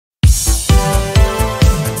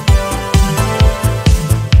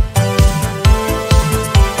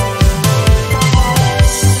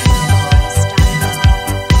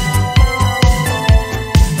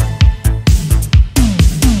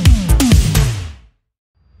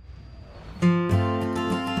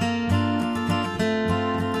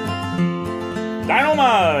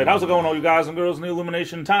Alright, how's it going, all you guys and girls in the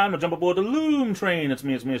Illumination? Time to jump aboard the Loom train. It's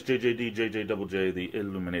JJD, JJ, the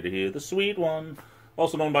Illuminator here, the sweet one.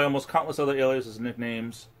 Also known by almost countless other aliases and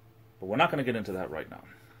nicknames. But we're not going to get into that right now.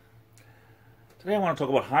 Today I want to talk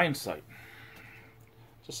about hindsight.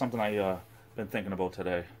 Just something I've been thinking about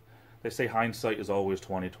today. They say hindsight is always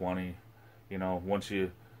 20/20. You know, once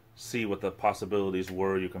you see what the possibilities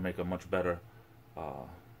were, you can make a much better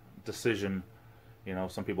decision. You know,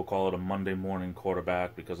 some people call it a Monday morning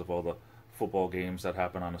quarterback because of all the football games that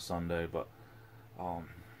happen on a Sunday. But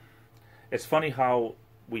it's funny how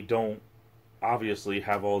we don't obviously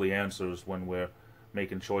have all the answers when we're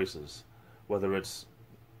making choices. Whether it's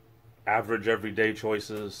average everyday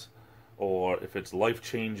choices or if it's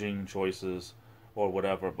life-changing choices or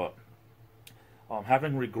whatever. But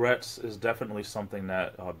having regrets is definitely something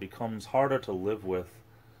that becomes harder to live with,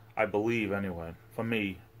 I believe anyway. For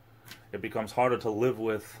me, it becomes harder to live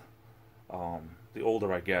with the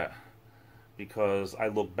older I get, because I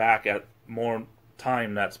look back at more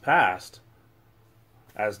time that's passed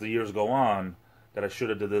as the years go on that I should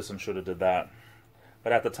have did this and should have did that.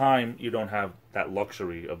 But at the time, you don't have that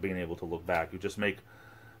luxury of being able to look back. You just make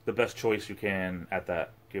the best choice you can at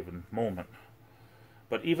that given moment.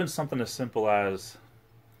 But even something as simple as,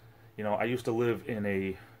 you know, I used to live in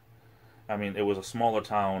it was a smaller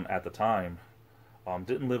town at the time.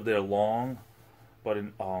 Didn't live there long, but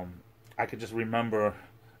I could just remember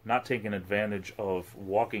not taking advantage of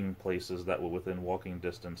walking places that were within walking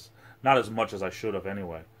distance. Not as much as I should have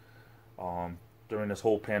anyway. During this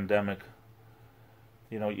whole pandemic,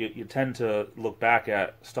 you know, you tend to look back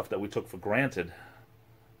at stuff that we took for granted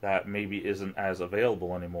that maybe isn't as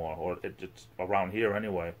available anymore, or it's around here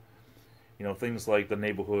anyway. You know, things like the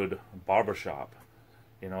neighborhood barbershop.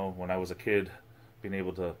 You know, when I was a kid, being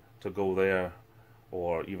able to go there,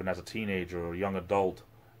 or even as a teenager or young adult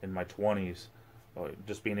in my 20s,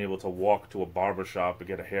 just being able to walk to a barbershop to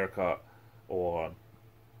get a haircut, or,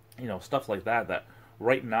 you know, stuff like that, that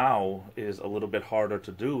right now is a little bit harder to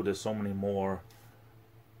do. There's so many more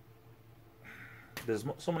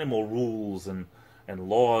rules and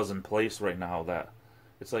laws in place right now that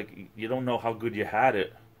it's like you don't know how good you had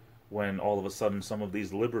it when all of a sudden some of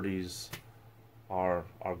these liberties are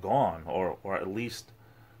gone, or at least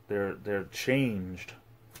they're changed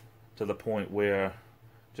to the point where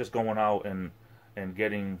just going out and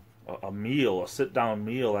getting a meal, a sit-down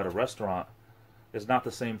meal at a restaurant, is not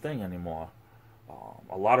the same thing anymore.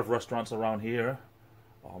 A lot of restaurants around here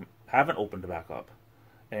haven't opened back up.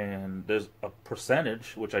 And there's a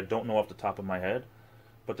percentage, which I don't know off the top of my head,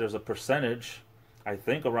 but there's a percentage, I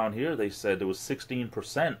think around here they said there was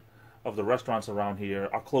 16% of the restaurants around here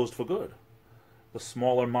are closed for good. The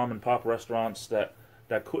smaller mom and pop restaurants that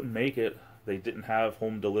couldn't make it, they didn't have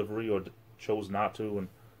home delivery or chose not to,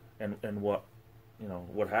 and what, you know,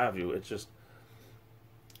 what have you. It's just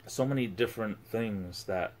so many different things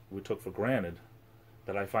that we took for granted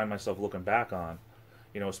that I find myself looking back on,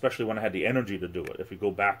 you know, especially when I had the energy to do it. If you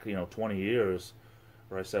go back, you know, 20 years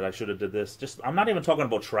where I said I should have did this, I'm not even talking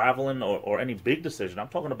about traveling or any big decision. I'm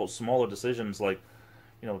talking about smaller decisions like,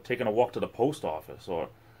 you know, taking a walk to the post office, or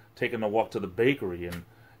taking a walk to the bakery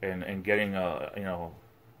and getting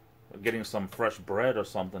getting some fresh bread or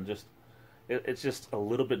something. It's just a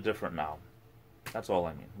little bit different now. That's all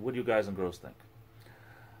I mean. What do you guys and girls think?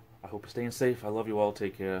 I hope you're staying safe. I love you all.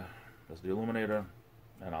 Take care. That's the Illuminator,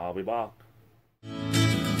 and I'll be back.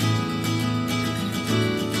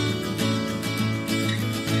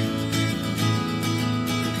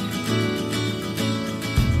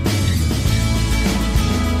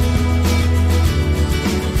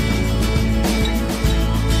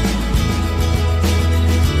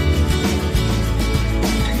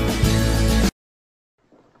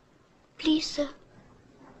 Please, sir,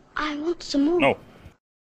 I want some more. No.